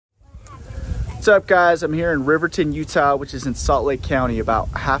What's up, guys? I'm here in Riverton, Utah, which is in Salt Lake County, about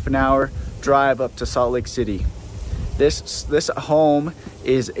half an hour drive up to Salt Lake City. This home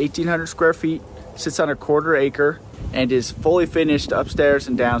is 1,800 square feet, sits on a 1/4 acre, and is fully finished upstairs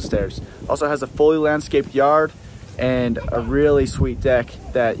and downstairs. Also has a fully landscaped yard and a really sweet deck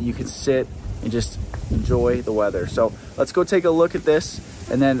that you can sit and just enjoy the weather. So let's go take a look at this,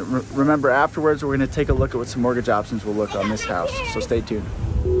 and then remember, afterwards we're going to take a look at what some mortgage options will look on this house. So stay tuned.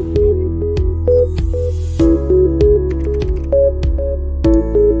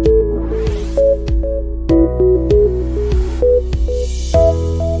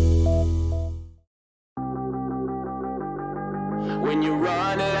 When you're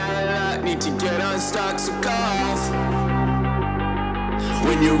running out of luck, need to get unstuck, so go off.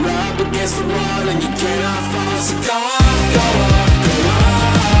 When you're up against the wall and you cannot fall, so go off, go off, go off,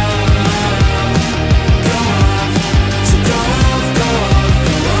 go off, so go off, go off,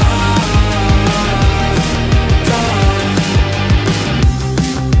 go off, go off.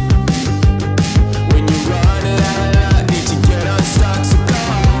 When you're running out of luck, need to get unstuck, so go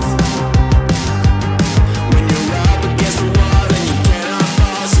off. When you're up against the wall and you cannot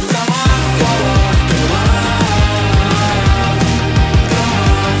fall, so go off, go off, go off, go off, so go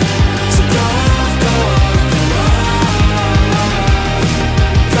off, go off, go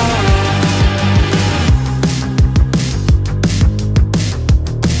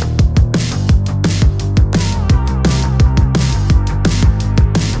off,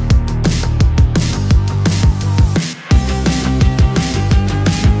 go off.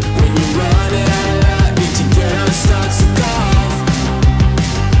 When you're running out of luck, need to get unstuck, so go off.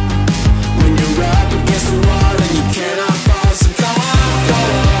 When you're up against the wall and you cannot fall, so go off, go off,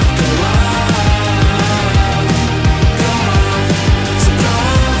 go off, go off, so go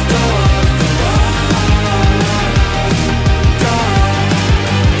off, go off, go off, go off, go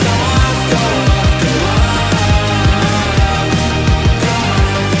off, go off, go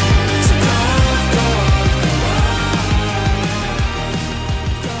off, so go off,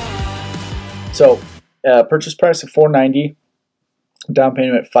 go off. So purchase price of $490, down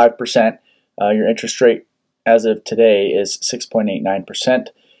payment at 5%. Your interest rate as of today is 6.89%.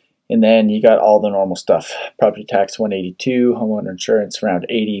 And then you got all the normal stuff: property tax 182, homeowner insurance around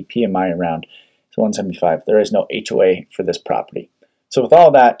 80, PMI around 175. There is no HOA for this property. So with all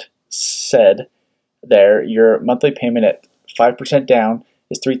that said, your monthly payment at 5% down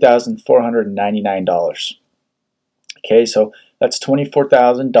is $3,499. Okay, so that's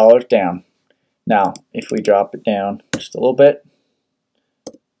 $24,000 down. Now, if we drop it down just a little bit,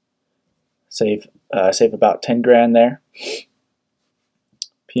 save about 10 grand there.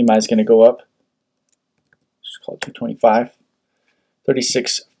 PMI is going to go up. Just call it 225.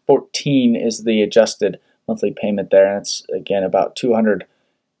 3614 is the adjusted monthly payment there, and it's again about 200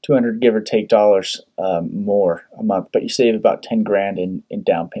 give or take dollars more a month, but you save about 10 grand in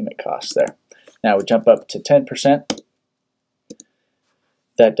down payment costs there. Now we jump up to 10%.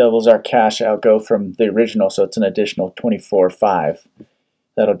 That doubles our cash outgo from the original, so it's an additional 24.5.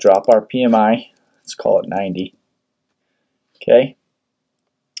 That'll drop our PMI. Let's call it 90. Okay,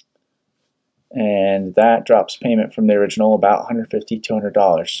 and that drops payment from the original about $150,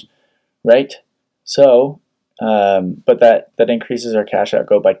 $200, right? So, but that increases our cash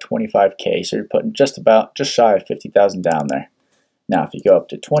outgo by 25K. So you're putting just shy of 50,000 down there. Now, if you go up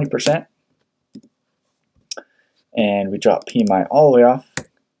to 20%, and we drop PMI all the way off,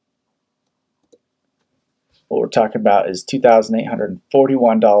 what we're talking about is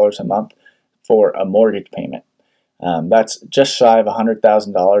 $2,841 a month for a mortgage payment. That's just shy of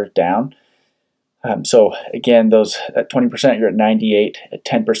 $100,000 down. So again, those at 20% you're at 98, at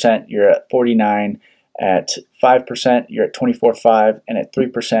 10% you're at 49, at 5% you're at 24.5, and at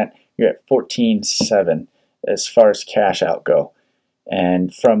 3% you're at 14.7 as far as cash out go.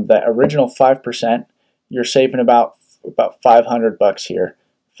 And from the original 5%, you're saving about $500 here.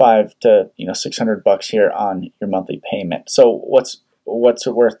 $500 to $600 here on your monthly payment. So what's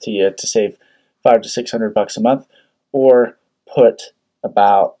it worth to you to save $500 to $600 a month, or put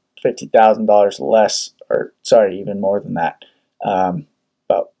about $50,000 less, or sorry, even more than that,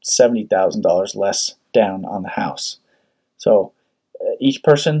 about $70,000 less down on the house? So each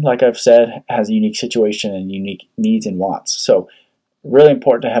person, like I've said, has a unique situation and unique needs and wants. So really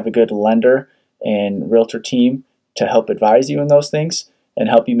important to have a good lender and realtor team to help advise you in those things and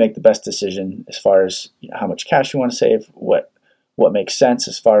help you make the best decision as far as how much cash you want to save, what makes sense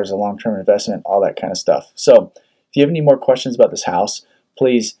as far as a long-term investment, all that kind of stuff. So if you have any more questions about this house,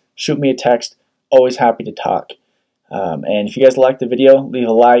 please shoot me a text. Always happy to talk. And if you guys like the video, leave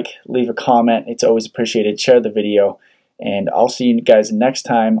a like, leave a comment. It's always appreciated. Share the video, And I'll see you guys next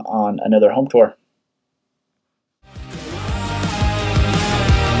time on another home tour.